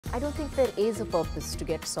I don't think there is a purpose to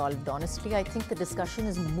get solved, honestly. I think the discussion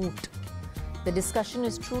is moot. The discussion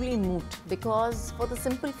is truly moot because for the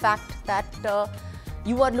simple fact that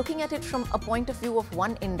you are looking at it from a point of view of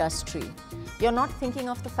one industry. You're not thinking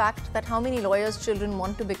of the fact that how many lawyers' children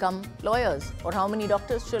want to become lawyers, or how many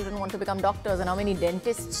doctors' children want to become doctors, and how many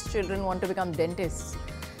dentists' children want to become dentists.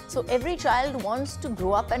 So every child wants to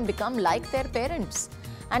grow up and become like their parents.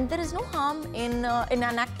 And there is no harm in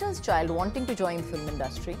an actor's child wanting to join the film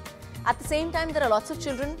industry. At the same time, there are lots of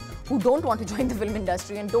children who don't want to join the film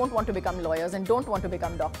industry and don't want to become lawyers and don't want to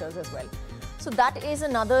become doctors as well. So that is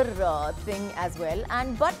another thing as well.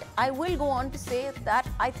 But I will go on to say that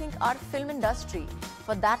I think our film industry,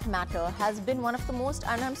 for that matter, has been one of the most,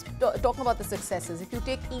 and I'm talking about the successes. If you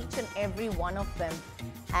take each and every one of them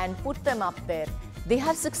and put them up there, they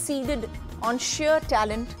have succeeded on sheer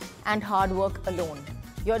talent and hard work alone.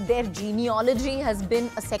 Their genealogy has been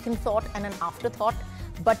a second thought and an afterthought.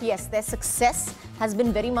 But yes, their success has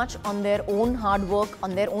been very much on their own hard work,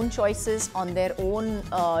 on their own choices, on their own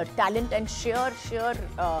talent and sheer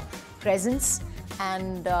presence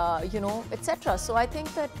and, etc. So I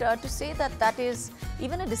think that to say that that is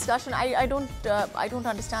even a discussion, I don't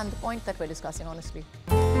understand the point that we're discussing, honestly.